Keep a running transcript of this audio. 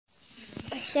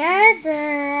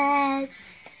7.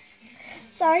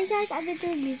 Sorry guys, I've been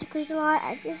doing musicals a lot.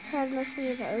 I just have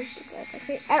mostly of those.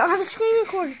 Okay. I don't have a screen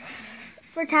recorder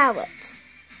for tablets.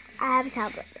 I have a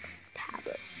tablet.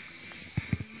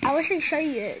 I wish I could show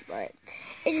you it, but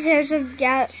it just has a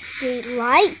galaxy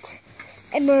light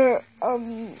and more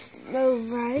horizon.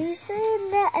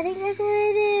 I think that's what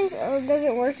it is. Oh, does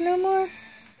it work no more?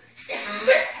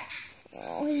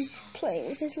 Oh, he's playing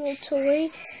with his little toy.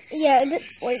 Yeah, it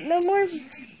doesn't work no more.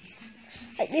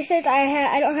 Like they said,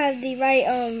 I don't have the right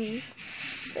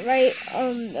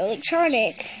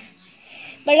electronic,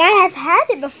 but I have had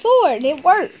it before and it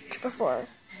worked before.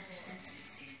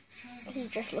 He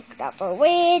just looked out the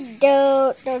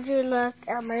window. Don't you look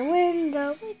out my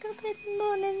window? Wake up in the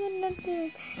morning and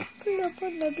nothing. Blah blah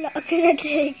blah blah. Okay, that's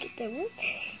it. Get that one.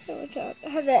 I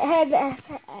have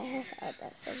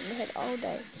that song in my head all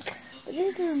day. But this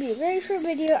is gonna be a very short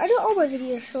video. I do all my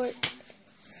videos short.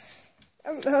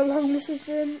 I don't know how long this has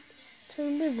been. It's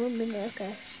gonna be 1 minute.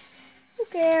 Okay. Who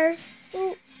cares?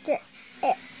 Who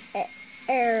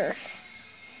cares?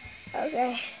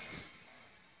 Okay.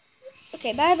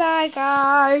 Okay, bye-bye,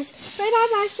 guys. Say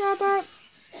bye-bye, Sherbert.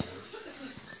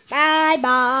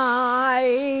 Bye-bye.